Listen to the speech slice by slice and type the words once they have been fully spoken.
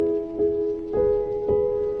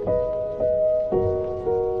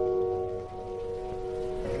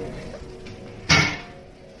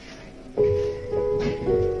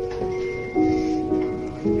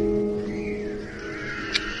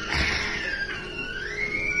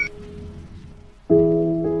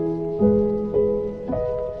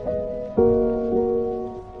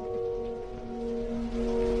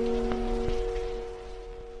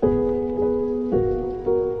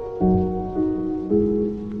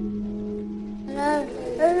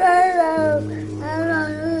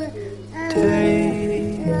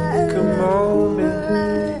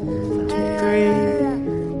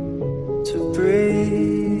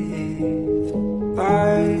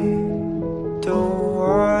don't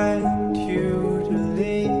want you to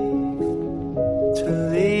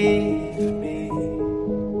leave me.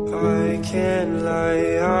 I can't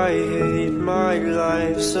lie, I hate my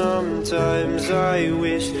life. Sometimes I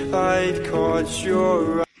wish I'd caught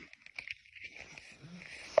your eye.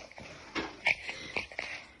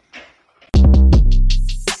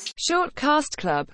 Shortcast Club.